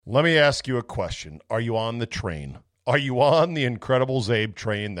Let me ask you a question. Are you on the train? Are you on the incredible Zabe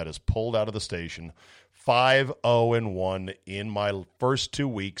train that is pulled out of the station? 5-0-1 in my first 2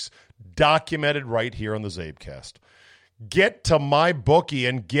 weeks, documented right here on the Zabecast. Get to my bookie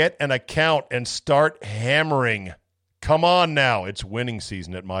and get an account and start hammering. Come on now. It's winning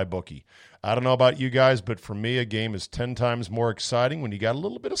season at my bookie. I don't know about you guys, but for me, a game is 10 times more exciting when you got a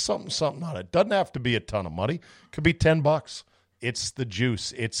little bit of something on it. Doesn't have to be a ton of money. Could be $10. It's the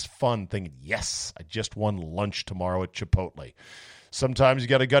juice. It's fun thinking, yes, I just won lunch tomorrow at Chipotle. Sometimes you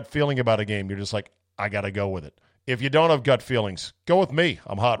got a gut feeling about a game. You're just like, I got to go with it. If you don't have gut feelings, go with me.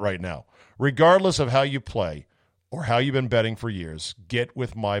 I'm hot right now. Regardless of how you play or how you've been betting for years, get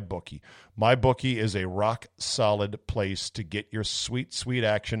with MyBookie. MyBookie is a rock-solid place to get your sweet, sweet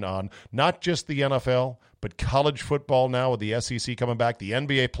action on not just the NFL, but college football now with the SEC coming back, the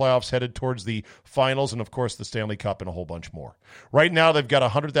NBA playoffs headed towards the finals, and, of course, the Stanley Cup and a whole bunch more. Right now, they've got a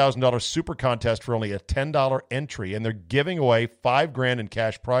 $100,000 super contest for only a $10 entry, and they're giving away $5,000 in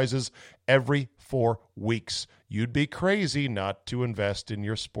cash prizes every 4 weeks. You'd be crazy not to invest in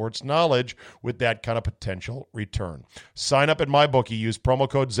your sports knowledge with that kind of potential return. Sign up at MyBookie. Use promo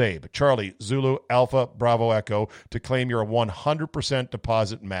code ZABE, Charlie, Zulu, Alpha, Bravo, Echo, to claim your 100%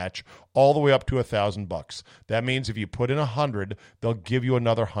 deposit match all the way up to $1,000. That means if you put in 100, they'll give you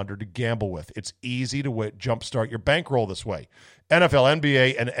another 100 to gamble with. It's easy to jumpstart your bankroll this way. NFL,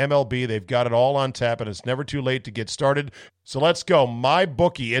 NBA, and MLB, they've got it all on tap, and it's never too late to get started. So let's go.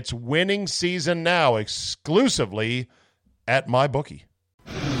 MyBookie. It's winning season now, exclusively at MyBookie.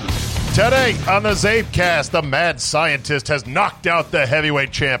 Today on the Zabecast, the mad scientist has knocked out the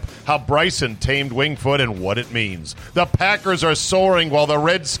heavyweight champ, how Bryson tamed Wingfoot and what it means. The Packers are soaring while the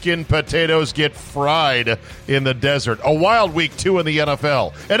Redskin potatoes get fried in the desert. A wild week 2 in the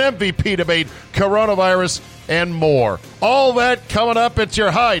NFL, an MVP debate, coronavirus, and more. All that coming up. It's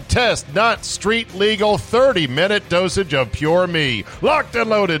your high-test, not street-legal 30-minute dosage of pure me. Locked and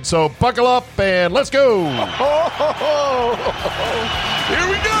loaded, so buckle up and let's go. Here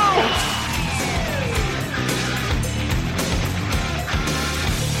we go.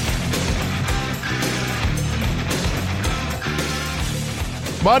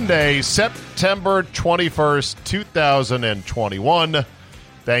 Monday, September 21st, 2021.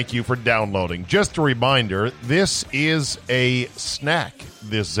 Thank you for downloading. Just a reminder, this is a snack,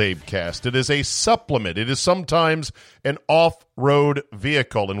 this Zabecast. It is a supplement. It is sometimes an off-road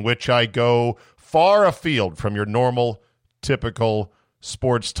vehicle in which I go far afield from your normal, typical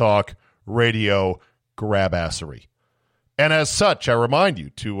sports talk, radio grabassery. And as such, I remind you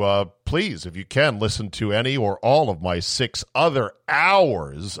to please, if you can, listen to any or all of my 6 other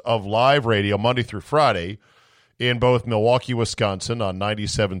hours of live radio Monday through Friday in both Milwaukee, Wisconsin on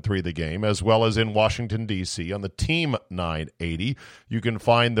 97.3 The Game, as well as in Washington, D.C. on the Team 980. You can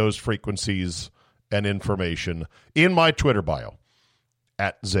find those frequencies and information in my Twitter bio,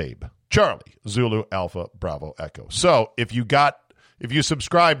 at Zabe. Charlie, Zulu, Alpha, Bravo, Echo. So if you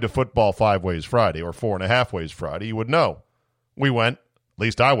subscribe to Football 5 Ways Friday or 4.5 Ways Friday, you would know we went, at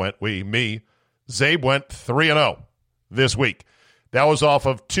least I went, Zabe went 3-0 this week. That was off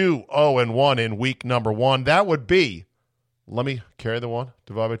of 2-0-1 in week number 1. That would be, let me carry the 1,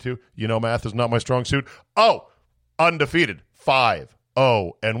 divide by 2. You know math is not my strong suit. Undefeated,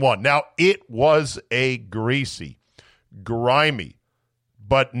 5-0-1. Now, it was a greasy, grimy,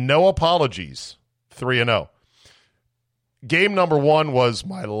 but no apologies, 3-0. Game number 1 was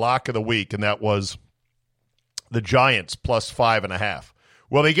my lock of the week, and that was the Giants plus 5.5.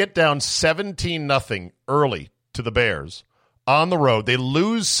 Well, they get down 17-0 early to the Bears on the road. They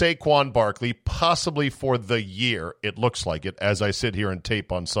lose Saquon Barkley, possibly for the year. It looks like it, as I sit here and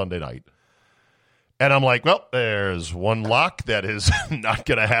tape on Sunday night. And I'm like, well, there's one lock that is not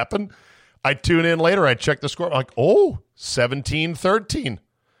going to happen. I tune in later. I check the score. I'm like, 17-13.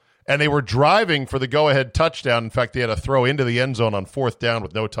 And they were driving for the go-ahead touchdown. In fact, they had a throw into the end zone on 4th down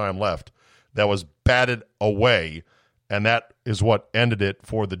with no time left. That was batted away, and that is what ended it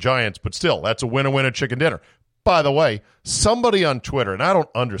for the Giants. But still, that's a winner-winner chicken dinner. By the way, somebody on Twitter, and I don't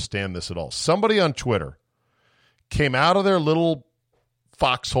understand this at all, somebody on Twitter came out of their little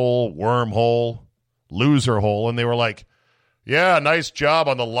foxhole, wormhole, loser hole, and they were like, yeah, nice job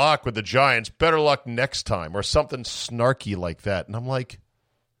on the lock with the Giants. Better luck next time, or something snarky like that. And I'm like,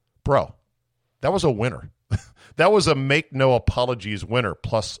 bro, that was a winner. That was a make no apologies winner,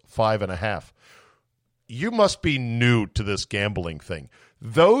 plus 5.5. You must be new to this gambling thing.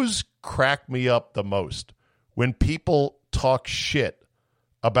 Those crack me up the most when people talk shit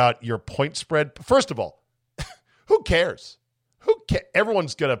about your point spread. First of all, who cares?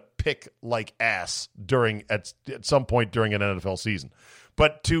 Everyone's going to pick like ass at some point during an NFL season.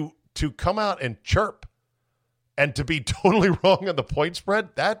 But to come out and chirp and to be totally wrong on the point spread,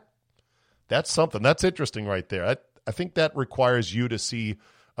 that's something. That's interesting right there. I think that requires you to see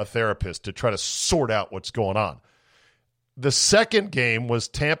a therapist to try to sort out what's going on. The second game was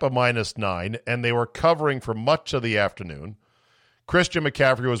Tampa -9, and they were covering for much of the afternoon. Christian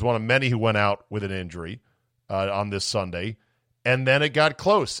McCaffrey was one of many who went out with an injury on this Sunday. And then it got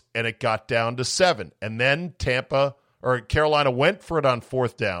close, and it got down to 7. And then Carolina went for it on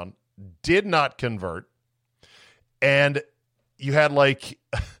 4th down, did not convert. And you had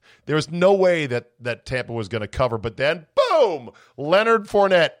there was no way that Tampa was going to cover. But then, boom, Leonard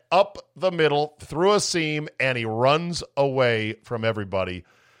Fournette up the middle, through a seam, and he runs away from everybody.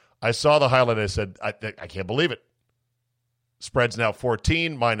 I saw the highlight. I said, I can't believe it. Spread's now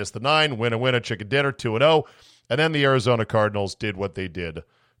 14, minus the 9, winner, chicken dinner, 2-0. And then the Arizona Cardinals did what they did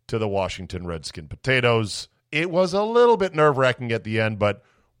to the Washington Redskin Potatoes. It was a little bit nerve-wracking at the end, but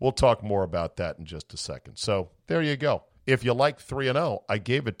we'll talk more about that in just a second. So there you go. If you like 3-0, I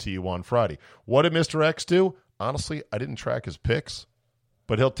gave it to you on Friday. What did Mr. X do? Honestly, I didn't track his picks,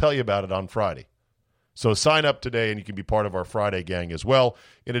 but he'll tell you about it on Friday. So sign up today, and you can be part of our Friday gang as well,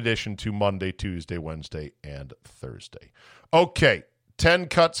 in addition to Monday, Tuesday, Wednesday, and Thursday. Okay. 10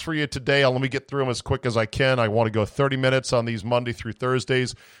 cuts for you today. Let me get through them as quick as I can. I want to go 30 minutes on these Monday through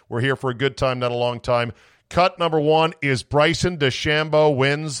Thursdays. We're here for a good time, not a long time. Cut number 1 is Bryson DeChambeau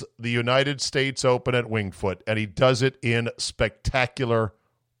wins the United States Open at Winged Foot, and he does it in spectacular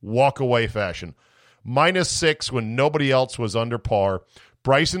walk-away fashion. -6 when nobody else was under par.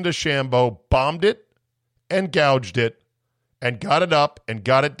 Bryson DeChambeau bombed it and gouged it and got it up and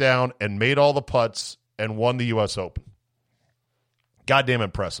got it down and made all the putts and won the U.S. Open. Goddamn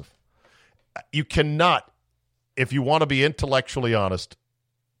impressive. You cannot, if you want to be intellectually honest,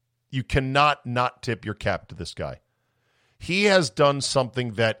 you cannot not tip your cap to this guy. He has done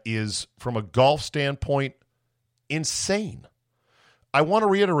something that is, from a golf standpoint, insane. I want to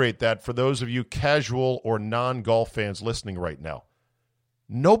reiterate that for those of you casual or non-golf fans listening right now.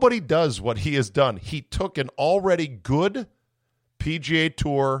 Nobody does what he has done. He took an already good PGA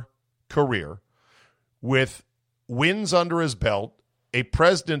Tour career with wins under his belt, a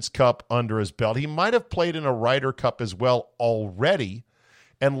President's Cup under his belt. He might have played in a Ryder Cup as well already.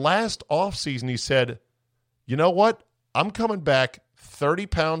 And last offseason, he said, you know what? I'm coming back 30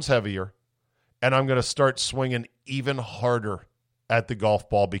 pounds heavier, and I'm going to start swinging even harder at the golf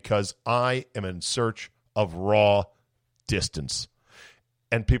ball because I am in search of raw distance.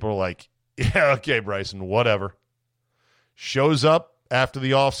 And people are like, yeah, okay, Bryson, whatever. Shows up after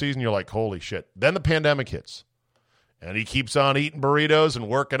the offseason, you're like, holy shit. Then the pandemic hits. And he keeps on eating burritos and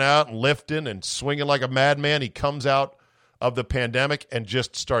working out and lifting and swinging like a madman. He comes out of the pandemic and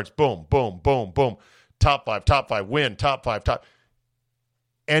just starts boom, boom, boom, boom. Top five, win, top five.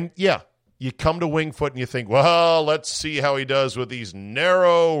 And yeah, you come to Winged Foot and you think, well, let's see how he does with these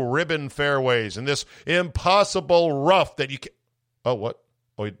narrow ribbon fairways and this impossible rough that you can. Oh, what?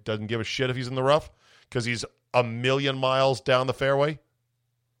 Oh, he doesn't give a shit if he's in the rough because he's a million miles down the fairway?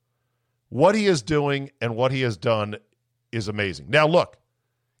 What he is doing and what he has done is amazing. Now, look,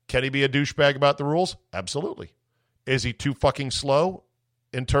 can he be a douchebag about the rules? Absolutely. Is he too fucking slow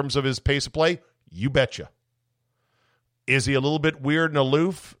in terms of his pace of play? You betcha. Is he a little bit weird and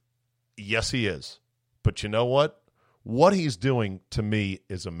aloof? Yes, he is. But you know what? What he's doing to me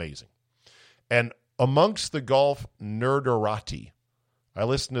is amazing. And amongst the golf nerderati, I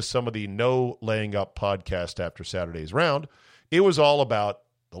listened to some of the No Laying Up podcast after Saturday's round. It was all about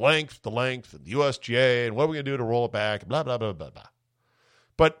the length, and the USGA, and what are we going to do to roll it back, blah, blah, blah, blah, blah.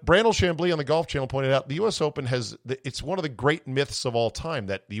 But Brandel Chambly on the Golf Channel pointed out the U.S. Open it's one of the great myths of all time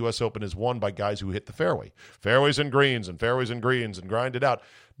that the U.S. Open is won by guys who hit the fairway. Fairways and greens and grind it out.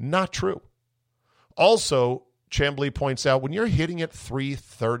 Not true. Also, Chambly points out when you're hitting it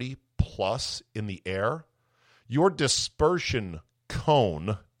 330 plus in the air, your dispersion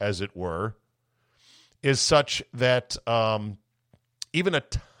cone, as it were, is such that even a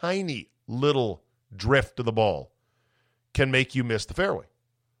tiny little drift of the ball can make you miss the fairway.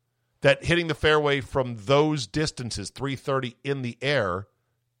 That hitting the fairway from those distances, 330 in the air,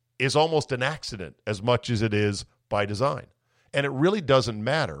 is almost an accident as much as it is by design. And it really doesn't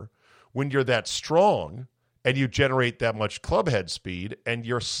matter when you're that strong and you generate that much club head speed and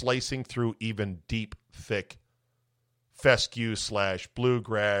you're slicing through even deep, thick fescue /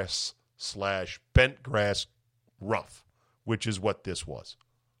 bluegrass / bent grass rough, which is what this was.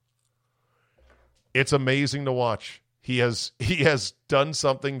 It's amazing to watch. He has done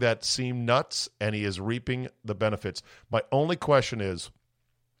something that seemed nuts, and he is reaping the benefits. My only question is,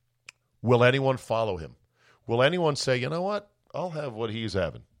 will anyone follow him? Will anyone say, you know what? I'll have what he's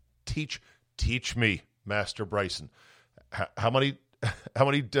having. Teach me, Master Bryson. How many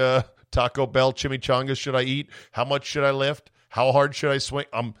Taco Bell chimichangas should I eat? How much should I lift? How hard should I swing?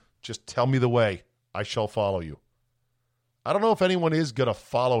 Just tell me the way. I shall follow you. I don't know if anyone is going to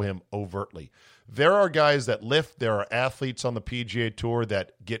follow him overtly. There are guys that lift. There are athletes on the PGA Tour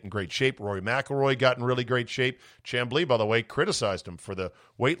that get in great shape. Rory McIlroy got in really great shape. Chambly, by the way, criticized him for the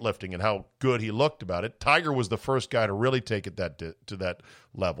weightlifting and how good he looked about it. Tiger was the first guy to really take it to that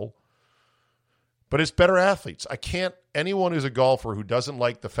level. But it's better athletes. Anyone who's a golfer who doesn't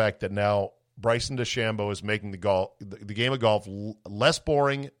like the fact that now Bryson DeChambeau is making the game of golf less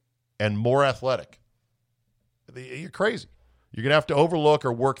boring and more athletic. You're crazy. You're going to have to overlook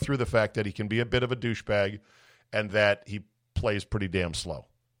or work through the fact that he can be a bit of a douchebag and that he plays pretty damn slow.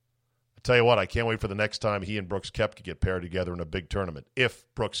 I tell you what, I can't wait for the next time he and Brooks Koepka get paired together in a big tournament, if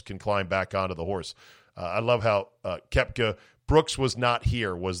Brooks can climb back onto the horse. I love how Brooks was not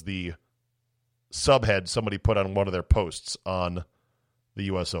here, was the subhead somebody put on one of their posts on the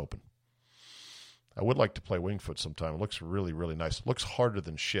U.S. Open. I would like to play Winged Foot sometime. It looks really, really nice. It looks harder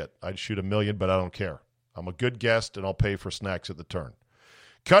than shit. I'd shoot $1 million, but I don't care. I'm a good guest, and I'll pay for snacks at the turn.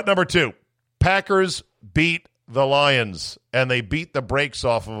 Cut number 2. Packers beat the Lions, and they beat the brakes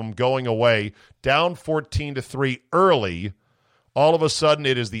off of them going away, down 14-3 early. All of a sudden,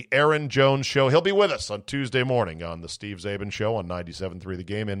 it is the Aaron Jones Show. He'll be with us on Tuesday morning on the Steve Zabin Show on 97.3 The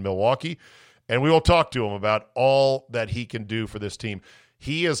Game in Milwaukee, and we will talk to him about all that he can do for this team.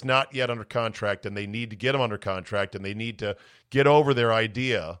 He is not yet under contract, and they need to get him under contract, and they need to get over their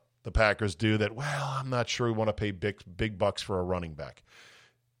idea, the Packers do, that, well, I'm not sure we want to pay big bucks for a running back.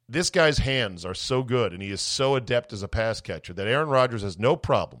 This guy's hands are so good, and he is so adept as a pass catcher that Aaron Rodgers has no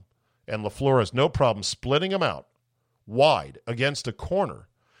problem, and LaFleur has no problem splitting him out wide against a corner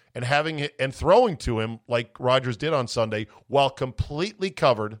and throwing to him like Rodgers did on Sunday while completely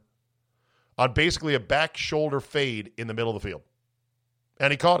covered on basically a back shoulder fade in the middle of the field. And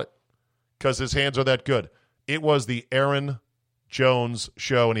he caught it because his hands are that good. It was the Aaron Jones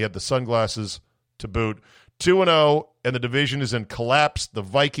Show, and he had the sunglasses to boot. 2-0, and the division is in collapse. The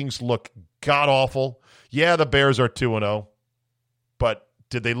Vikings look god-awful. Yeah, the Bears are 2-0, but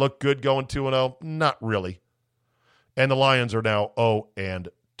did they look good going 2-0? Not really. And the Lions are now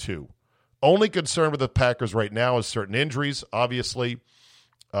 0-2. Only concern with the Packers right now is certain injuries. Obviously,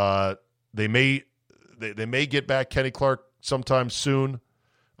 they may get back Kenny Clark sometime soon.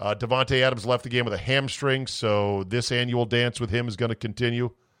 Devontae Adams left the game with a hamstring, so this annual dance with him is going to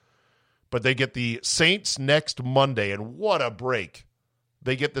continue. But they get the Saints next Monday, and what a break.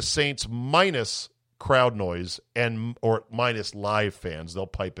 They get the Saints minus crowd noise or minus live fans. They'll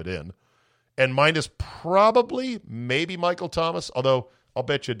pipe it in. And minus maybe Michael Thomas, although I'll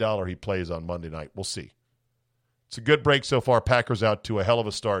bet you $1 he plays on Monday night. We'll see. It's a good break so far. Packers out to a hell of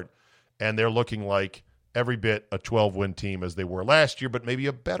a start, and they're looking like every bit a 12-win team as they were last year, but maybe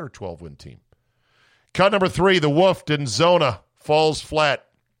a better 12-win team. Cut number 3, the Wolf in Zona falls flat.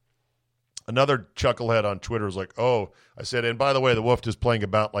 Another chucklehead on Twitter is like, oh, I said, and by the way, the Wolf is playing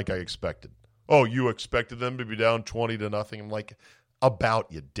about like I expected. Oh, you expected them to be down 20-0? I'm like,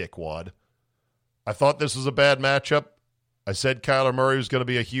 about, you dickwad. I thought this was a bad matchup. I said Kyler Murray was going to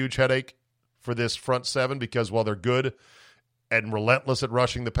be a huge headache for this front seven because while they're good and relentless at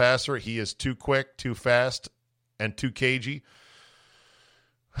rushing the passer, he is too quick, too fast, and too cagey.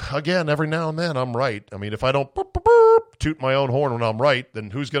 Again, every now and then I'm right. I mean, if I don't toot my own horn when I'm right,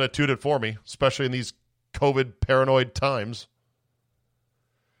 then who's going to toot it for me, especially in these COVID paranoid times?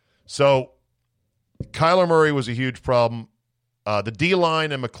 So Kyler Murray was a huge problem. The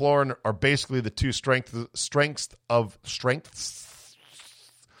D-line and McLaurin are basically the two strengths.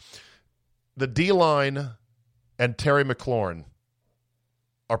 The D-line and Terry McLaurin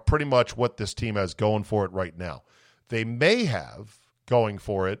are pretty much what this team has going for it right now. They may have going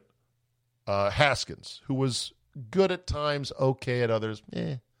for it Haskins, who was good at times, okay at others,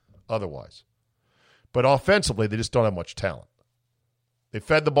 otherwise. But offensively, they just don't have much talent. They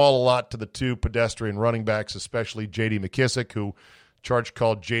fed the ball a lot to the two pedestrian running backs, especially J.D. McKissick, who Charge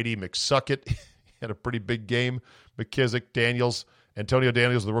called J.D. McSuckett. He had a pretty big game. McKissick, Antonio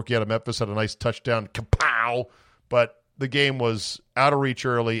Daniels, the rookie out of Memphis, had a nice touchdown. Kapow! But the game was out of reach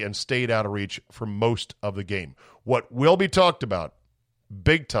early and stayed out of reach for most of the game. What will be talked about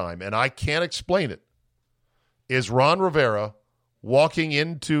big time, and I can't explain it, is Ron Rivera walking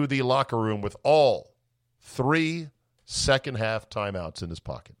into the locker room with all 3 second-half timeouts in his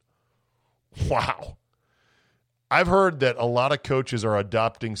pocket. Wow. I've heard that a lot of coaches are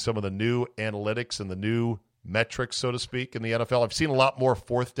adopting some of the new analytics and the new metrics, so to speak, in the NFL. I've seen a lot more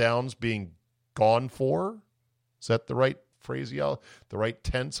fourth downs being gone for. Is that the right phraseology, the right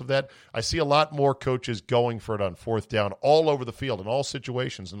tense of that? I see a lot more coaches going for it on fourth down all over the field in all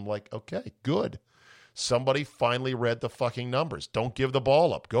situations. And I'm like, okay, good. Somebody finally read the fucking numbers. Don't give the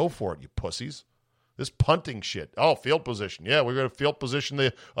ball up. Go for it, you pussies. This punting shit. Oh, field position. Yeah, we're going to field position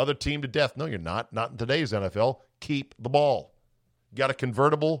the other team to death. No, you're not. Not in today's NFL. Keep the ball. You got a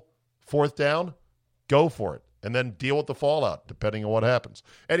convertible fourth down? Go for it. And then deal with the fallout, depending on what happens.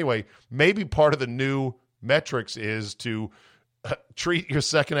 Anyway, maybe part of the new metrics is to treat your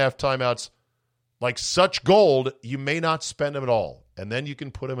second half timeouts like such gold, you may not spend them at all. And then you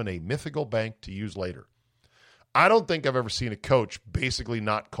can put them in a mythical bank to use later. I don't think I've ever seen a coach basically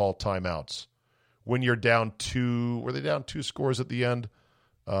not call timeouts when you're down two. Were they down 2 scores at the end?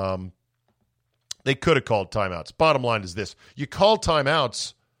 They could have called timeouts. Bottom line is this. You call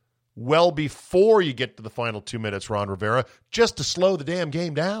timeouts well before you get to the final 2 minutes, Ron Rivera, just to slow the damn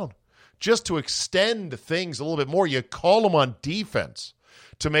game down, just to extend things a little bit more. You call them on defense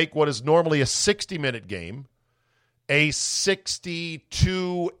to make what is normally a 60-minute game a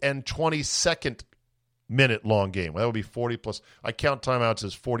 62 and 22nd minute long game. Well, that would be 40 plus. I count timeouts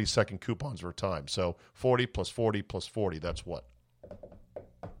as 40-second coupons for time. So 40 plus 40 plus 40. That's what?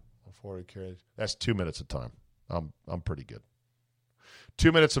 40 carries. That's 2 minutes of time. I'm pretty good.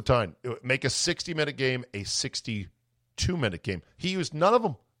 2 minutes of time. Make a 60-minute game a 62-minute game. He used none of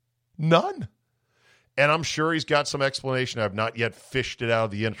them. None. And I'm sure he's got some explanation. I've not yet fished it out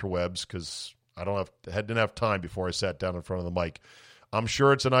of the interwebs because I didn't have time before I sat down in front of the mic. I'm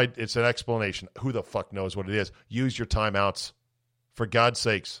sure it's an explanation. Who the fuck knows what it is? Use your timeouts, for God's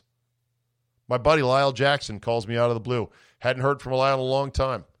sakes. My buddy Lyle Jackson calls me out of the blue. Hadn't heard from Lyle in a long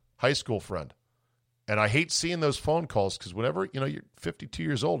time. High school friend. And I hate seeing those phone calls because whenever, you're 52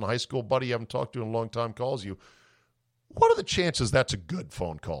 years old and a high school buddy you haven't talked to in a long time calls you, what are the chances that's a good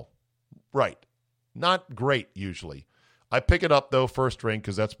phone call? Right. Not great usually. I pick it up, though, first ring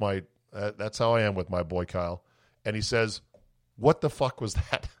because that's how I am with my boy Kyle. And he says, what the fuck was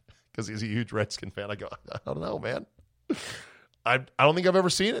that? Because he's a huge Redskin fan. I go, I don't know, man. I don't think I've ever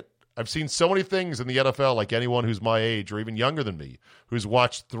seen it. I've seen so many things in the NFL, like anyone who's my age or even younger than me, who's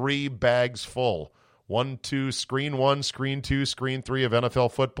watched 3 bags full, 1, 2, screen 1, screen 2, screen 3 of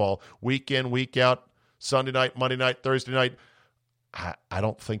NFL football, week in, week out, Sunday night, Monday night, Thursday night. I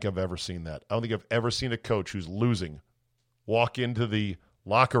don't think I've ever seen that. I don't think I've ever seen a coach who's losing walk into the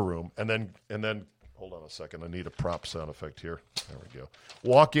locker room and then hold on a second. I need a prop sound effect here. There we go.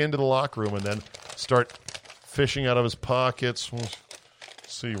 Walk into the locker room and then start fishing out of his pockets.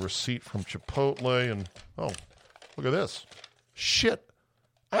 See, receipt from Chipotle and look at this. Shit.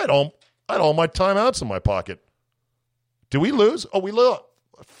 I had all my timeouts in my pocket. Do we lose? Oh, we lose.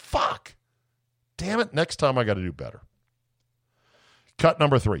 Fuck. Damn it. Next time I got to do better. Cut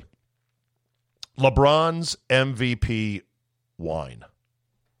number 3. LeBron's MVP whine.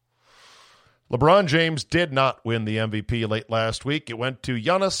 LeBron James did not win the MVP late last week. It went to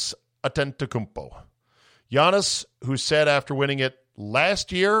Giannis Antetokounmpo. Giannis, who said after winning it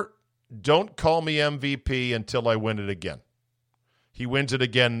last year, don't call me MVP until I win it again. He wins it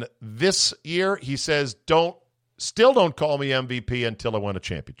again this year. He says, still don't call me MVP until I win a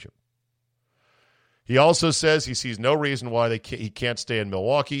championship. He also says he sees no reason why he can't stay in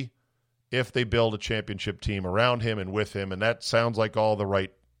Milwaukee if they build a championship team around him and with him. And that sounds like all the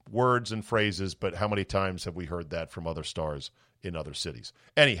right words and phrases, but how many times have we heard that from other stars in other cities?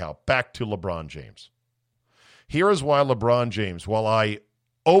 Anyhow, back to LeBron James. Here is why LeBron James, while I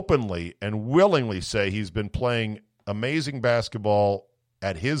openly and willingly say he's been playing amazing basketball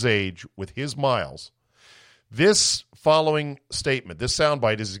at his age with his miles, this following statement, this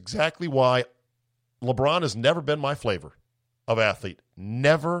soundbite is exactly why LeBron has never been my flavor of athlete.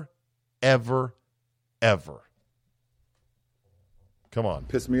 Never, ever, ever. Come on.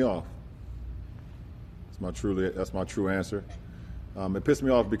 Pissed me off. That's my true answer. It pissed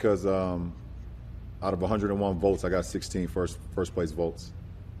me off because out of 101 votes, I got 16 first place votes.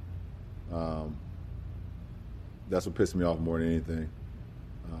 That's what pissed me off more than anything.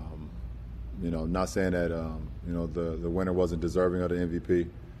 Not saying that the winner wasn't deserving of the MVP.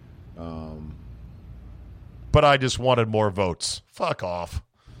 But I just wanted more votes. Fuck off.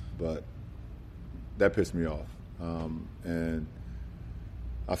 But that pissed me off. And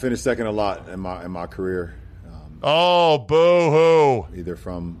I finished second a lot in my career. Oh, boo-hoo. Either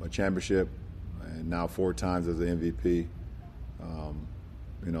from a championship and now 4 times as an MVP.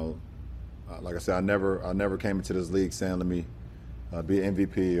 Like I said, I never came into this league saying let me be an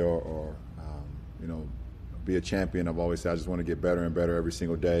MVP or be a champion. I've always said I just want to get better and better every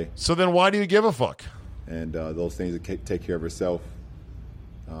single day. So then why do you give a fuck? And those things that take care of itself.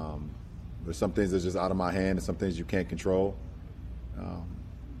 There's some things that's just out of my hand and some things you can't control.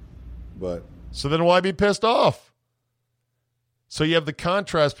 But so then why be pissed off? So you have the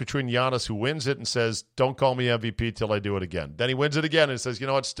contrast between Giannis, who wins it and says, don't call me MVP till I do it again. Then he wins it again and says, you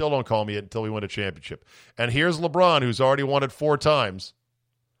know what, still don't call me it until we win a championship. And here's LeBron, who's already won it 4 times,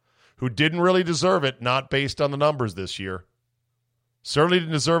 who didn't really deserve it, not based on the numbers this year. Certainly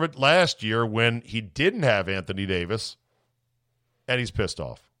didn't deserve it last year when he didn't have Anthony Davis, and he's pissed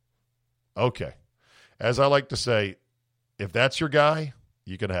off. Okay. As I like to say, if that's your guy,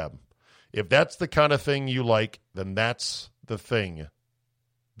 you can have him. If that's the kind of thing you like, then that's the thing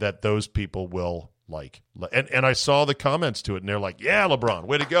that those people will like. And I saw the comments to it, and they're like, yeah, LeBron,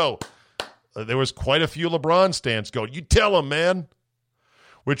 way to go. There was quite a few LeBron stands going, you tell him, man.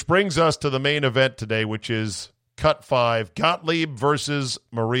 Which brings us to the main event today, which is Cut 5, Gottlieb versus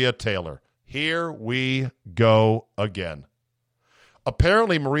Maria Taylor. Here we go again.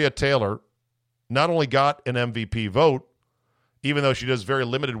 Apparently, Maria Taylor not only got an MVP vote, even though she does very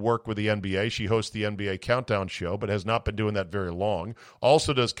limited work with the NBA. She hosts the NBA Countdown show, but has not been doing that very long.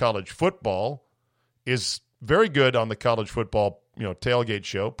 Also does college football, is very good on the college football, tailgate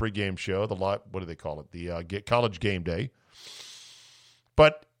show, pregame show, what do they call it? The college game day.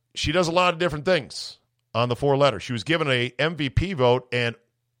 But she does a lot of different things on the 4 letters. She was given a MVP vote and,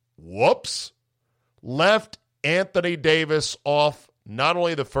 whoops, left Anthony Davis off not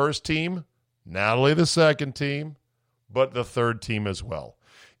only the first team, not only the second team, but the third team as well,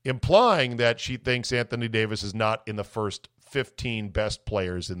 implying that she thinks Anthony Davis is not in the first 15 best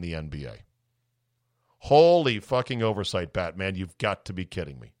players in the NBA. Holy fucking oversight, Batman. You've got to be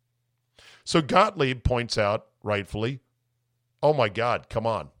kidding me. So Gottlieb points out, rightfully, oh my God, come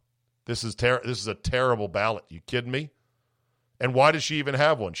on. This is a terrible ballot. You kidding me? And why does she even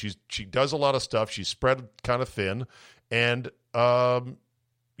have one? She does a lot of stuff. She's spread kind of thin. And,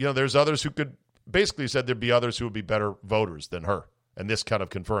 there's others who could, basically said there'd be others who would be better voters than her. And this kind of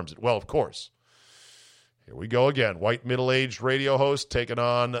confirms it. Well, of course. Here we go again. White middle-aged radio host taking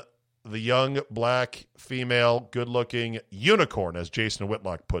on the young, black, female, good-looking unicorn, as Jason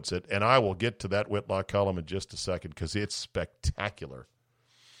Whitlock puts it. And I will get to that Whitlock column in just a second because it's spectacular.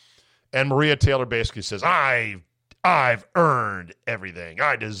 And Maria Taylor basically says, I've earned everything.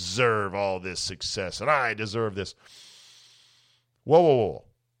 I deserve all this success, and I deserve this. Whoa.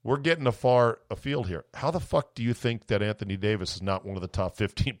 We're getting far afield here. How the fuck do you think that Anthony Davis is not one of the top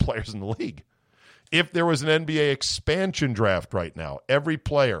 15 players in the league? If there was an NBA expansion draft right now, every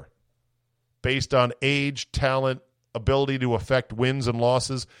player, based on age, talent, ability to affect wins and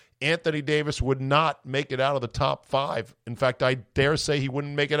losses, Anthony Davis would not make it out of the top 5. In fact, I dare say he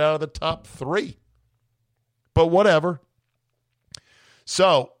wouldn't make it out of the top 3. But whatever.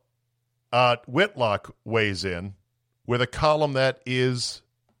 So, Whitlock weighs in with a column that is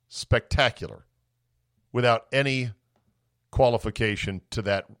spectacular without any qualification to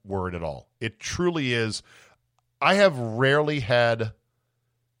that word at all. It truly is. I've rarely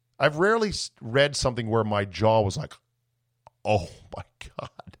read something where my jaw was like, oh my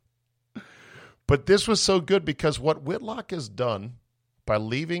God. But this was so good because what Whitlock has done by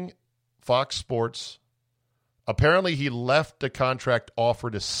leaving Fox Sports, apparently he left a contract offer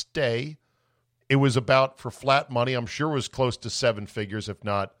to stay. It was about, for flat money, I'm sure it was close to 7 figures, if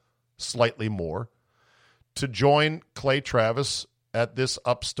not slightly more, to join Clay Travis at this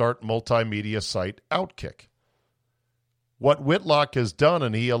upstart multimedia site, Outkick. What Whitlock has done,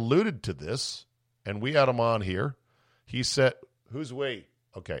 and he alluded to this, and we had him on here, he said, who's we?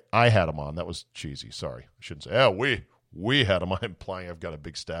 Okay, I had him on. That was cheesy. Sorry. I shouldn't say, we had him on, implying I've got a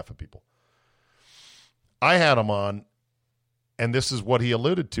big staff of people. I had him on, and this is what he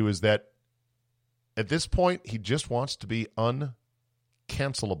alluded to, is that at this point, he just wants to be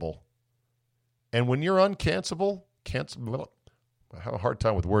uncancelable. And when you're uncancelable, I have a hard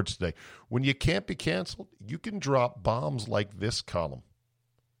time with words today. When you can't be canceled, you can drop bombs like this column.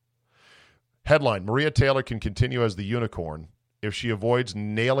 Headline, Maria Taylor can continue as the unicorn if she avoids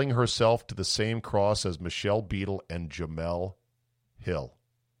nailing herself to the same cross as Michelle Beadle and Jamel Hill.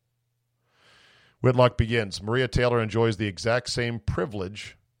 Whitlock begins, Maria Taylor enjoys the exact same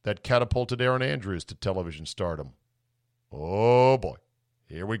privilege that catapulted Aaron Andrews to television stardom. Oh, boy.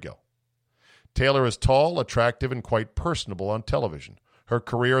 Here we go. Taylor is tall, attractive, and quite personable on television. Her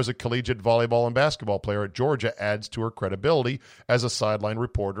career as a collegiate volleyball and basketball player at Georgia adds to her credibility as a sideline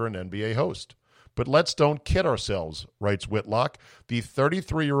reporter and NBA host. But let's don't kid ourselves, writes Whitlock. The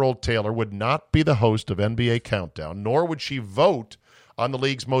 33-year-old Taylor would not be the host of NBA Countdown, nor would she vote on the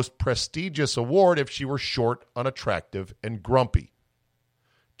league's most prestigious award if she were short, unattractive, and grumpy.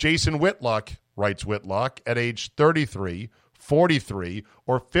 Jason Whitlock, writes Whitlock, at age 33, 43,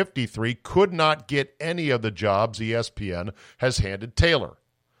 or 53, could not get any of the jobs ESPN has handed Taylor.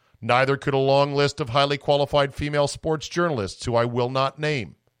 Neither could a long list of highly qualified female sports journalists who I will not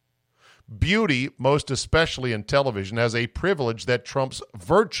name. Beauty, most especially in television, has a privilege that trumps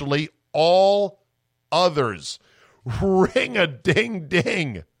virtually all others.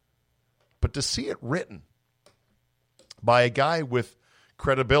 Ring-a-ding-ding. But to see it written by a guy with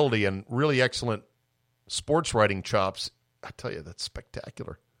credibility and really excellent sports writing chops, I tell you, that's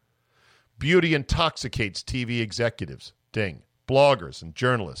spectacular. Beauty intoxicates TV executives. Ding. Bloggers and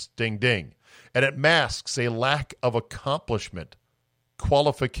journalists. Ding, ding. And it masks a lack of accomplishment,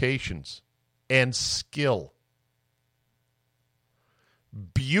 qualifications, and skill.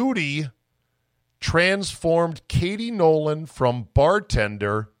 Beauty transformed Katie Nolan from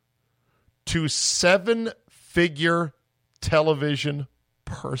bartender to seven-figure television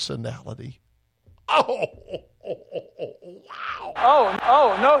personality. Oh, wow.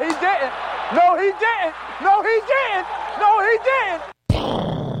 Oh, no, he didn't. No, he didn't. No, he didn't. No, he didn't.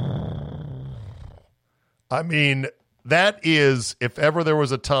 I mean, that is, if ever there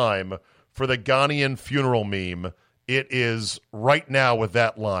was a time for the Ghanaian funeral meme, it is right now with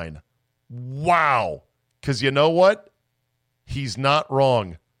that line. Wow. Because you know what? He's not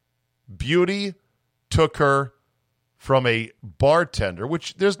wrong. Beauty took her from a bartender,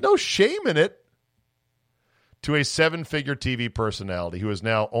 which there's no shame in it, to a seven-figure TV personality who is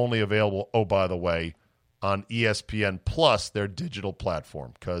now only available, oh, by the way, on ESPN Plus, their digital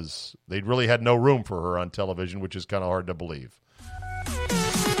platform, because they really had no room for her on television, which is kind of hard to believe.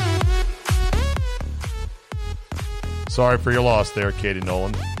 Sorry for your loss there, Katie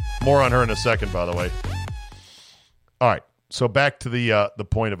Nolan. More on her in a second, by the way. All right, so back to the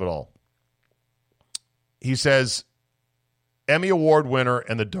point of it all. He says, Emmy Award winner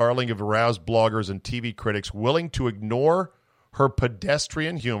and the darling of aroused bloggers and TV critics willing to ignore her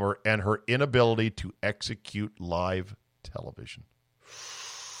pedestrian humor and her inability to execute live television.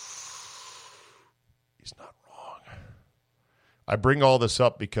 He's not wrong. I bring all this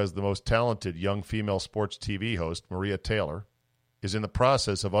up because the most talented young female sports TV host, Maria Taylor, is in the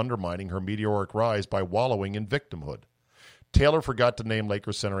process of undermining her meteoric rise by wallowing in victimhood. Taylor forgot to name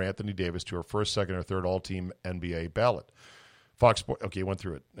Lakers center Anthony Davis to her first, second, or third all-team NBA ballot. Fox Sports, okay, went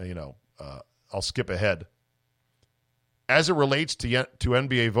through it. I'll skip ahead. As it relates to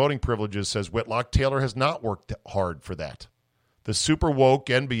NBA voting privileges, says Whitlock, Taylor has not worked hard for that. The super woke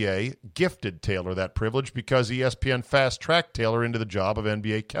NBA gifted Taylor that privilege because ESPN fast-tracked Taylor into the job of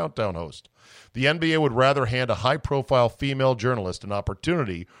NBA Countdown host. The NBA would rather hand a high-profile female journalist an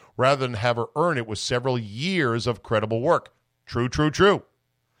opportunity rather than have her earn it with several years of credible work. True, true, true.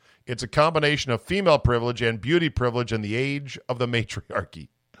 It's a combination of female privilege and beauty privilege in the age of the matriarchy.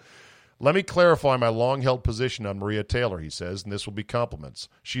 Let me clarify my long-held position on Maria Taylor, he says, and this will be compliments.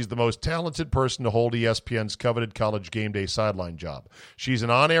 She's the most talented person to hold ESPN's coveted college game day sideline job. She's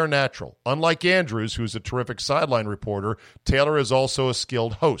an on-air natural. Unlike Andrews, who's a terrific sideline reporter, Taylor is also a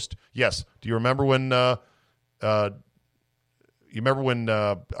skilled host. Yes, do you remember when I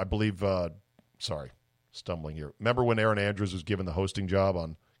believe, stumbling here. Remember when Aaron Andrews was given the hosting job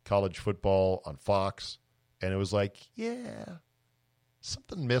on college football on Fox? And it was like, yeah,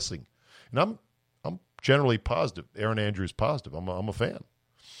 something missing. And I'm generally positive. Aaron Andrews positive. I'm a fan.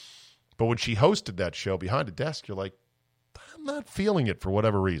 But when she hosted that show behind a desk, you're like, I'm not feeling it for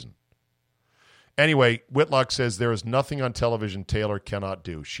whatever reason. Anyway, Whitlock says there is nothing on television Taylor cannot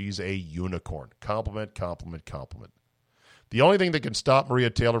do. She's a unicorn. Compliment, compliment, compliment. The only thing that can stop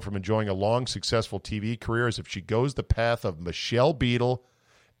Maria Taylor from enjoying a long, successful TV career is if she goes the path of Michelle Beadle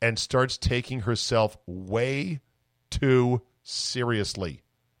and starts taking herself way too seriously.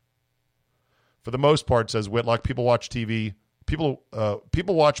 For the most part, says Whitlock, people watch TV. People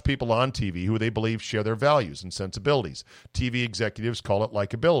watch people on TV who they believe share their values and sensibilities. TV executives call it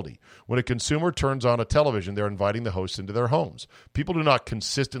likability. When a consumer turns on a television, they're inviting the hosts into their homes. People do not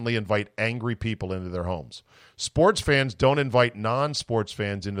consistently invite angry people into their homes. Sports fans don't invite non-sports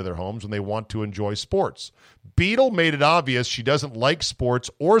fans into their homes when they want to enjoy sports. Beadle made it obvious she doesn't like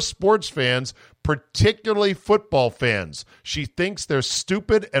sports or sports fans, particularly football fans. She thinks they're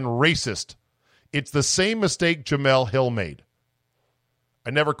stupid and racist. It's the same mistake Jamel Hill made. I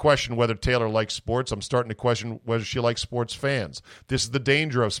never questioned whether Taylor likes sports. I'm starting to question whether she likes sports fans. This is the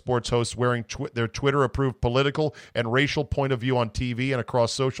danger of sports hosts wearing their Twitter-approved political and racial point of view on TV and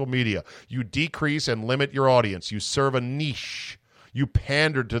across social media. You decrease and limit your audience. You serve a niche. You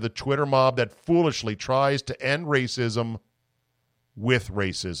pander to the Twitter mob that foolishly tries to end racism with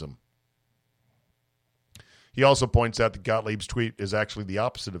racism. He also points out that Gottlieb's tweet is actually the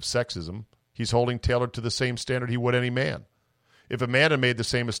opposite of sexism. He's holding Taylor to the same standard he would any man. If a man had made the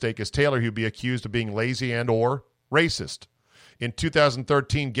same mistake as Taylor, he'd be accused of being lazy and or racist. In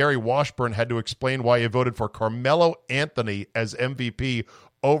 2013, Gary Washburn had to explain why he voted for Carmelo Anthony as MVP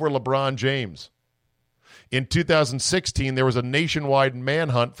over LeBron James. In 2016, there was a nationwide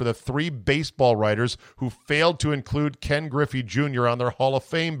manhunt for the 3 baseball writers who failed to include Ken Griffey Jr. on their Hall of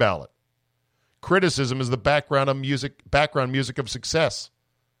Fame ballot. Criticism is the background music of success.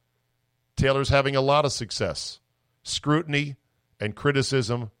 Taylor's having a lot of success. Scrutiny and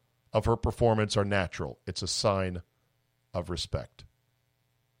criticism of her performance are natural. It's a sign of respect.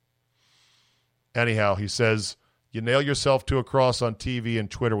 Anyhow, he says, you nail yourself to a cross on TV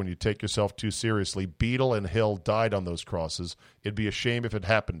and Twitter when you take yourself too seriously. Beadle and Hill died on those crosses. It'd be a shame if it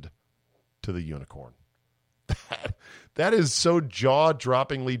happened to the unicorn. That is so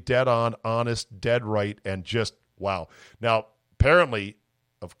jaw-droppingly dead on, honest, dead right, and just wow. Now, apparently,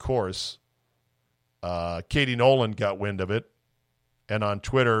 of course, Katie Nolan got wind of it, and on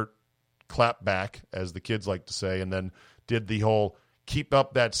Twitter, clapped back, as the kids like to say, and then did the whole keep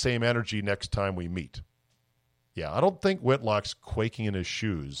up that same energy next time we meet. Yeah, I don't think Whitlock's quaking in his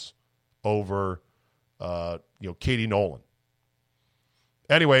shoes over, Katie Nolan.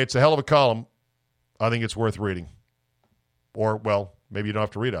 Anyway, it's a hell of a column. I think it's worth reading. Or, well, maybe you don't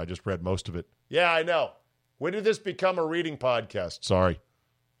have to read it. I just read most of it. Yeah, I know. When did this become a reading podcast? Sorry,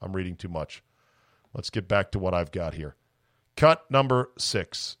 I'm reading too much. Let's get back to what I've got here. Cut number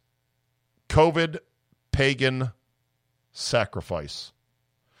 6. COVID pagan sacrifice.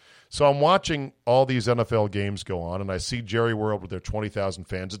 So I'm watching all these NFL games go on, and I see Jerry World with their 20,000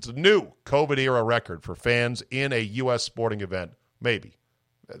 fans. It's a new COVID-era record for fans in a U.S. sporting event. Maybe.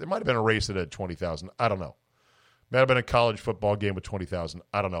 There might have been a race that had 20,000. I don't know. Might have been a college football game with 20,000.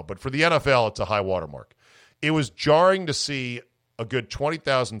 I don't know. But for the NFL, it's a high watermark. It was jarring to see a good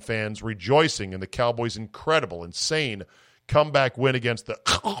 20,000 fans rejoicing in the Cowboys' incredible, insane comeback win against the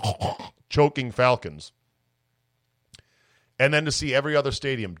choking Falcons. And then to see every other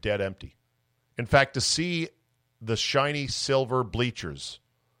stadium dead empty. In fact, to see the shiny silver bleachers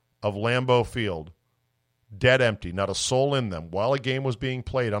of Lambeau Field dead empty, not a soul in them, while a game was being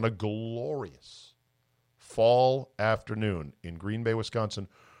played on a glorious fall afternoon in Green Bay, Wisconsin,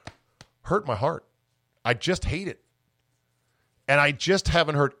 hurt my heart. I just hate it. And I just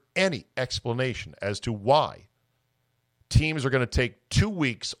haven't heard any explanation as to why teams are going to take 2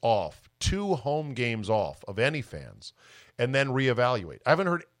 weeks off, 2 home games off of any fans, and then reevaluate. I haven't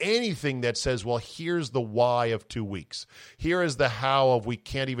heard anything that says, well, here's the why of 2 weeks. Here is the how of we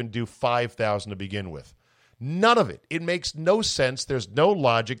can't even do 5,000 to begin with. None of it. It makes no sense. There's no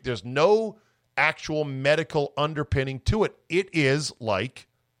logic. There's no actual medical underpinning to it. It is like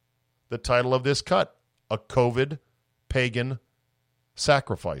the title of this cut, a COVID pagan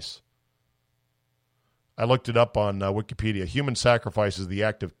sacrifice. I looked it up on Wikipedia. Human sacrifice is the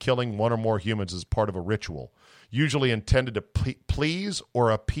act of killing one or more humans as part of a ritual, usually intended to please or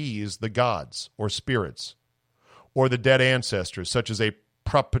appease the gods or spirits or the dead ancestors, such as a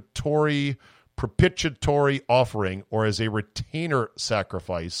propitiatory offering or as a retainer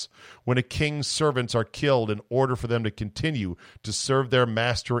sacrifice when a king's servants are killed in order for them to continue to serve their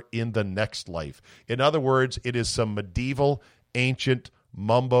master in the next life. In other words, it is some medieval, ancient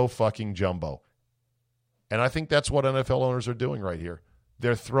mumbo fucking jumbo. And I think that's what NFL owners are doing right here.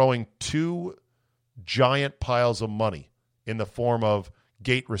 They're throwing 2 giant piles of money in the form of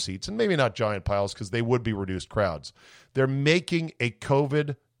gate receipts, and maybe not giant piles because they would be reduced crowds. They're making a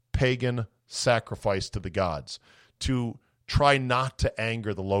COVID pagan sacrifice to the gods to try not to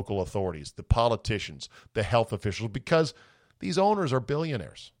anger the local authorities, the politicians, the health officials, because these owners are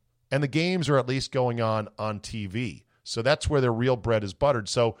billionaires and the games are at least going on TV. So that's where their real bread is buttered.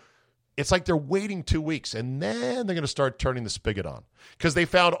 So it's like they're waiting 2 weeks and then they're going to start turning the spigot on because they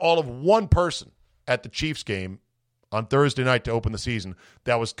found all of one person at the Chiefs game on Thursday night to open the season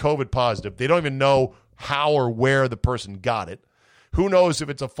that was COVID positive. They don't even know how or where the person got it. Who knows if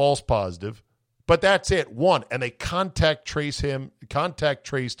it's a false positive? But that's it, one. And they contact traced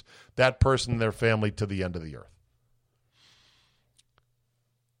that person and their family to the end of the earth.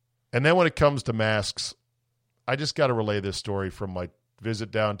 And then when it comes to masks, I just got to relay this story from my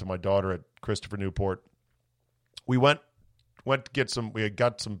visit down to my daughter at Christopher Newport. We went to get some. We had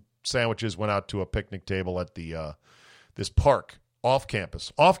got some sandwiches. Went out to a picnic table at the this park off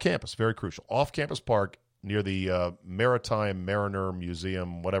campus, very crucial, off campus park near the Maritime Mariner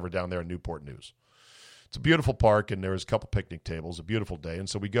Museum, whatever down there in Newport News. It's a beautiful park, and there's a couple picnic tables, a beautiful day. And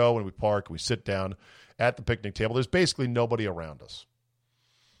so we go and we park, and we sit down at the picnic table. There's basically nobody around us.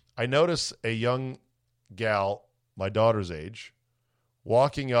 I notice a young gal, my daughter's age,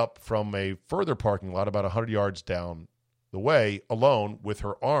 walking up from a further parking lot about 100 yards down the way, alone, with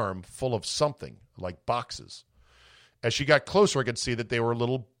her arm full of something, like boxes. As she got closer, I could see that they were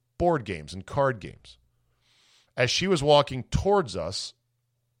little board games and card games. As she was walking towards us,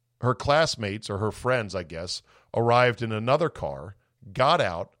 her classmates, or her friends, I guess, arrived in another car, got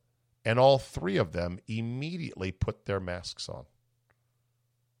out, and all three of them immediately put their masks on.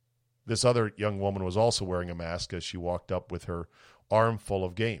 This other young woman was also wearing a mask as she walked up with her arm full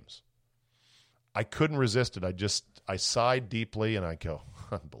of games. I couldn't resist it. I sighed deeply, and I go,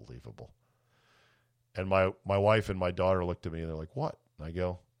 unbelievable. And my wife and my daughter looked at me, and they're like, what? And I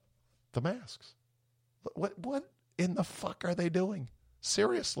go, the masks. What in the fuck are they doing?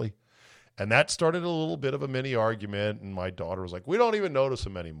 Seriously. And that started a little bit of a mini argument, and my daughter was like, we don't even notice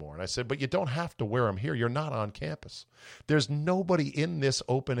them anymore. And I said, but you don't have to wear them here. You're not on campus. There's nobody in this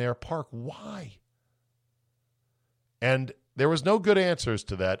open-air park. Why? And there was no good answers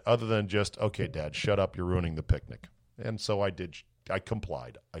to that other than just, okay, Dad, shut up. You're ruining the picnic. And so I did. I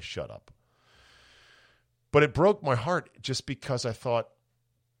complied. I shut up. But it broke my heart just because I thought,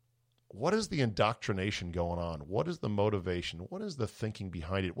 what is the indoctrination going on? What is the motivation? What is the thinking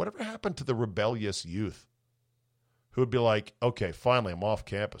behind it? Whatever happened to the rebellious youth who would be like, okay, finally, I'm off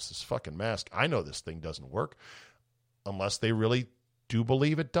campus. This fucking mask, I know this thing doesn't work, unless they really do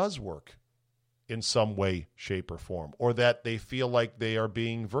believe it does work in some way, shape, or form, or that they feel like they are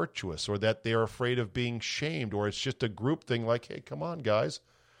being virtuous, or that they're afraid of being shamed, or it's just a group thing like, hey, come on, guys.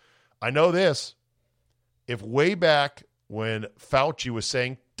 I know this. If way back when Fauci was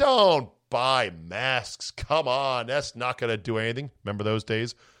saying, don't buy masks, come on, that's not going to do anything. Remember those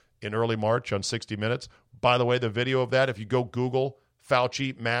days in early March on 60 Minutes? By the way, the video of that, if you go Google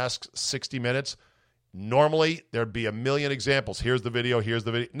Fauci masks 60 Minutes, normally there'd be a million examples. Here's the video, here's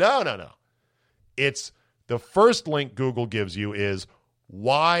the video. No. It's the first link Google gives you is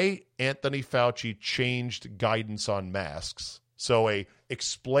why Anthony Fauci changed guidance on masks. So a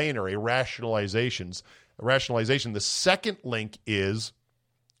explainer, a rationalization. The second link is,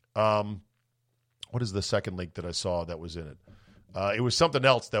 what is the second link that I saw that was in it? It was something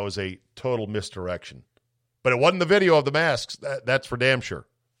else that was a total misdirection. But it wasn't the video of the masks. That's for damn sure.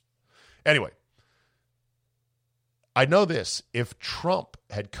 Anyway, I know this. If Trump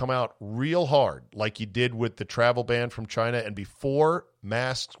had come out real hard, like he did with the travel ban from China, and before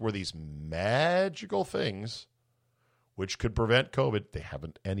masks were these magical things which could prevent COVID, they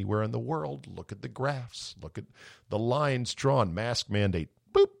haven't anywhere in the world. Look at the graphs. Look at the lines drawn. Mask mandate.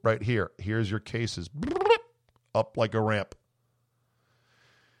 Boop, right here. Here's your cases. Boop, up like a ramp.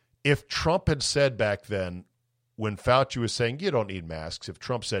 If Trump had said back then, when Fauci was saying, you don't need masks, if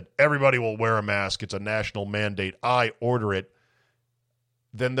Trump said, everybody will wear a mask, it's a national mandate, I order it,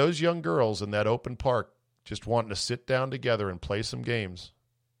 then those young girls in that open park just wanting to sit down together and play some games,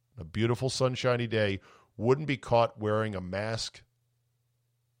 a beautiful sunshiny day, wouldn't be caught wearing a mask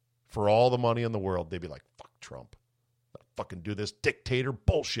for all the money in the world. They'd be like, fuck Trump. I'll fucking do this dictator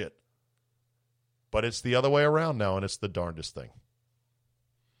bullshit. But it's the other way around now, and it's the darndest thing.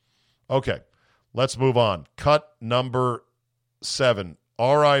 Okay, let's move on. Cut number 7.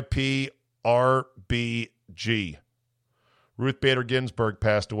 R.I.P. RBG. Ruth Bader Ginsburg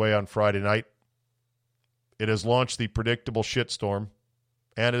passed away on Friday night. It has launched the predictable shitstorm,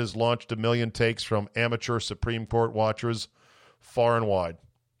 and it has launched a million takes from amateur Supreme Court watchers far and wide.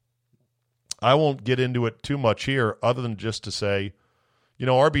 I won't get into it too much here other than just to say,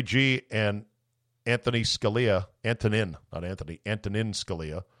 RBG and Antonin Scalia,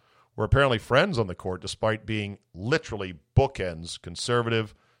 were apparently friends on the court despite being literally bookends,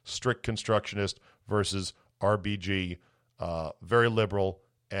 conservative, strict constructionist versus RBG, very liberal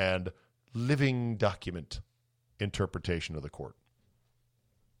and living document interpretation of the court.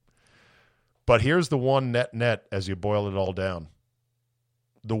 But here's the one net as you boil it all down.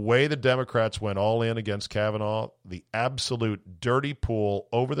 The way the Democrats went all in against Kavanaugh, the absolute dirty pool,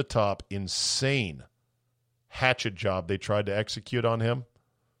 over the top, insane hatchet job they tried to execute on him,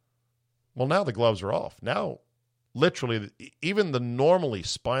 well, now the gloves are off. Now, literally, even the normally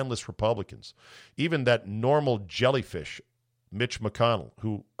spineless Republicans, even that normal jellyfish, Mitch McConnell,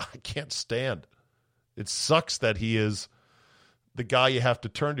 who I can't stand. It sucks that he is the guy you have to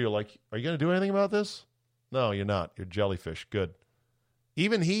turn to. You're like, are you going to do anything about this? No, you're not. You're jellyfish. Good.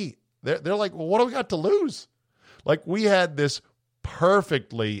 Even they're like, well, what do we got to lose? Like, we had this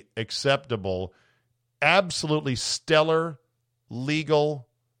perfectly acceptable, absolutely stellar legal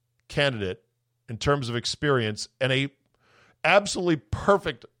candidate in terms of experience and a absolutely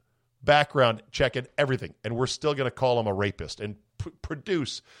perfect background check and everything, and we're still going to call him a rapist and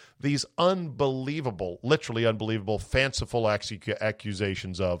produce these unbelievable, literally unbelievable, fanciful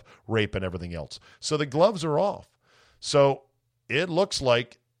accusations of rape and everything else. So the gloves are off. So it looks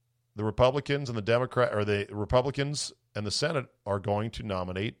like the Republicans and the Republicans and the Senate are going to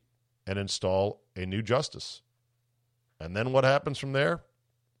nominate and install a new justice. And then what happens from there?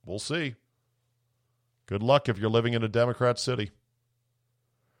 We'll see. Good luck if you're living in a Democrat city.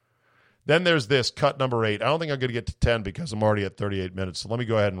 Then there's cut number 8. I don't think I'm going to get to 10 because I'm already at 38 minutes. So let me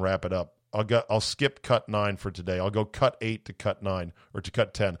go ahead and wrap it up. I'll skip cut 9 for today. I'll go cut 8 to cut 9 or to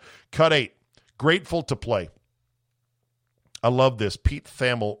cut 10. Cut 8. Grateful to play. I love this. Pete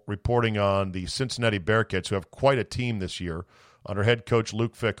Thamel reporting on the Cincinnati Bearcats, who have quite a team this year under head coach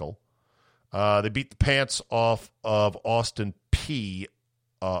Luke Fickell. They beat the pants off of Austin P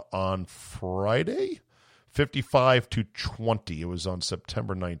on Friday. 55-20. It was on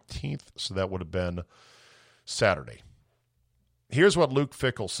September 19th, so that would have been Saturday. Here's what Luke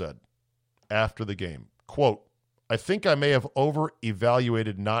Fickell said after the game. Quote, I think I may have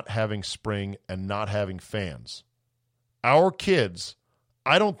over-evaluated not having spring and not having fans. Our kids,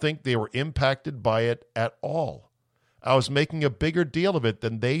 I don't think they were impacted by it at all. I was making a bigger deal of it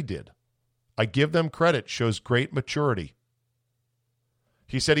than they did. I give them credit, shows great maturity.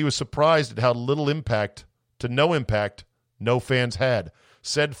 He said he was surprised at how little impact to no impact no fans had.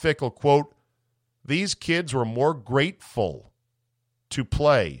 Said Fickell, quote, these kids were more grateful to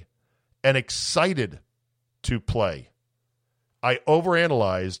play and excited to play. I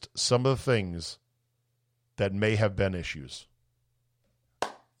overanalyzed some of the things that may have been issues.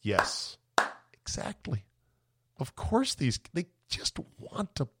 Yes, exactly. Of course, they just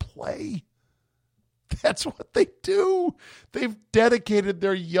want to play. That's what they do. They've dedicated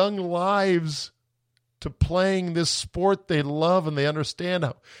their young lives to playing this sport they love, and they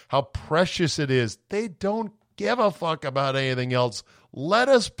understand how precious it is. They don't give a fuck about anything else. Let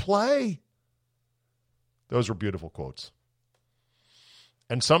us play. Those were beautiful quotes.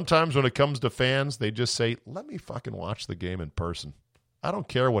 And sometimes when it comes to fans, they just say, let me fucking watch the game in person. I don't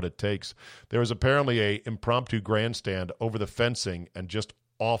care what it takes. There was apparently a impromptu grandstand over the fencing and just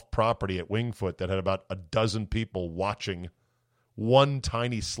off property at Wingfoot that had about a dozen people watching one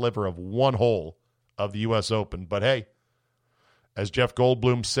tiny sliver of one hole of the U.S. Open. But hey, as Jeff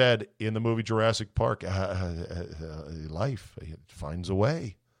Goldblum said in the movie Jurassic Park, life finds a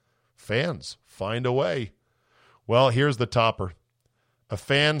way. Fans find a way. Well, here's the topper. A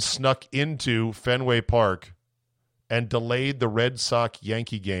fan snuck into Fenway Park and delayed the Red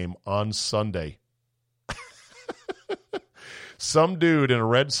Sox-Yankee game on Sunday. Some dude in a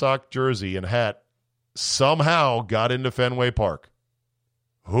Red Sox jersey and hat somehow got into Fenway Park.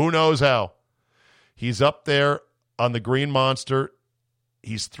 Who knows how? He's up there on the Green Monster.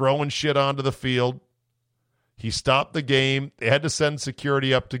 He's throwing shit onto the field. He stopped the game. They had to send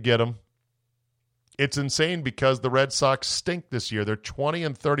security up to get him. It's insane because the Red Sox stink this year. They're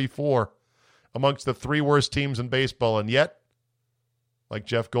 20-34 amongst the 3 worst teams in baseball. And yet, like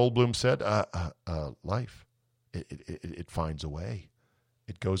Jeff Goldblum said, life, it finds a way.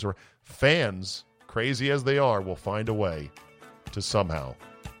 It goes around. Fans, crazy as they are, will find a way to somehow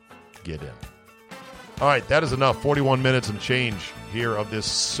get in. All right, that is enough. 41 minutes and change here of this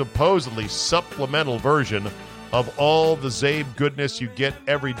supposedly supplemental version of all the Zabe goodness you get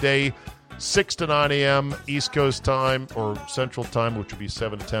every day, 6 to 9 a.m. East Coast time, or Central time, which would be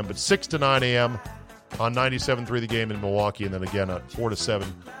 7 to 10, but 6 to 9 a.m. on 97.3 The Game in Milwaukee, and then again at 4 to 7,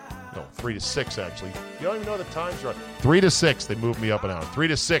 no, 3 to 6 actually. You don't even know the times right. 3 to 6, they moved me up an hour. 3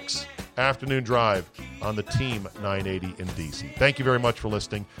 to 6 afternoon drive on the Team 980 in D.C. Thank you very much for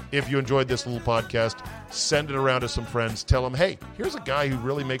listening. If you enjoyed this little podcast, send it around to some friends. Tell them, hey, here's a guy who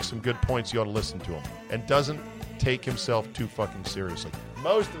really makes some good points. You ought to listen to him and doesn't take himself too fucking seriously.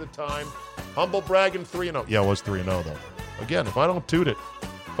 Most of the time, humble bragging 3-0. Yeah, it was 3-0, though. Again, if I don't toot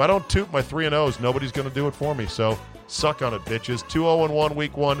my 3-0s, nobody's going to do it for me. So suck on it, bitches. 2-0-1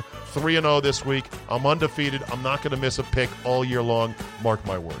 week 1, 3-0 this week. I'm undefeated. I'm not going to miss a pick all year long. Mark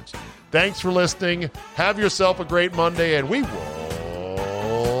my words. Thanks for listening. Have yourself a great Monday, and we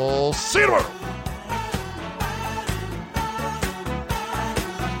will see you tomorrow.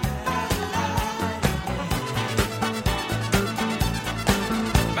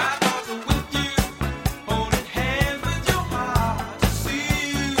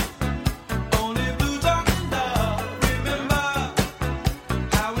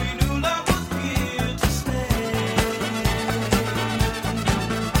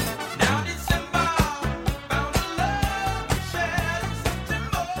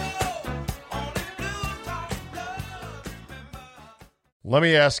 Let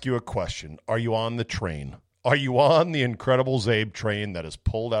me ask you a question. Are you on the train? Are you on the incredible Zabe train that has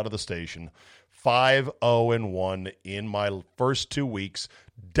pulled out of the station? 5-0-1 in my first 2 weeks,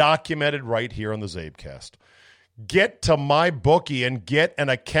 documented right here on the Zabecast. Get to my bookie and get an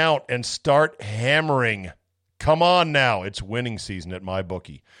account and start hammering. Come on now. It's winning season at my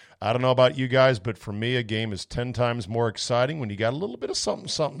bookie. I don't know about you guys, but for me, a game is 10 times more exciting when you got a little bit of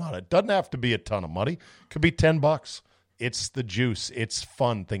something on it. It doesn't have to be a ton of money. It could be $10. It's the juice. It's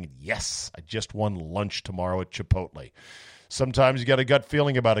fun thinking, yes, I just won lunch tomorrow at Chipotle. Sometimes you got a gut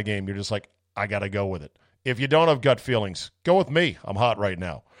feeling about a game. You're just like, I got to go with it. If you don't have gut feelings, go with me. I'm hot right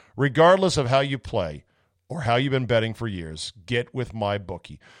now. Regardless of how you play or how you've been betting for years, get with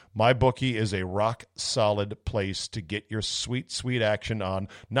MyBookie. MyBookie is a rock-solid place to get your sweet, sweet action on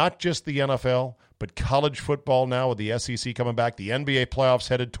not just the NFL, but college football now with the SEC coming back, the NBA playoffs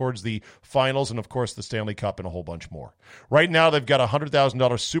headed towards the finals, and, of course, the Stanley Cup and a whole bunch more. Right now, they've got a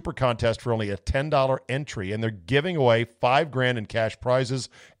 $100,000 super contest for only a $10 entry, and they're giving away $5,000 in cash prizes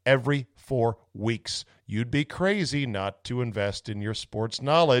every 4 weeks. You'd be crazy not to invest in your sports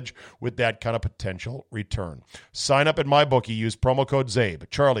knowledge with that kind of potential return. Sign up at MyBookie. Use promo code ZABE,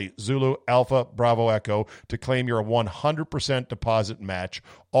 Charlie, Zulu, Alpha, Bravo, Echo, to claim your 100% deposit match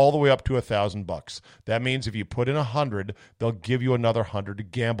all the way up to $1,000. That means if you put in 100, they'll give you another 100 to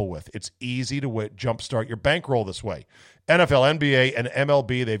gamble with. It's easy to jumpstart your bankroll this way. NFL, NBA, and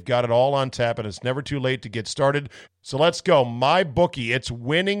MLB, they've got it all on tap, and it's never too late to get started. So let's go. MyBookie. It's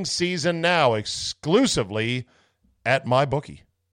winning season now, exclusively at MyBookie.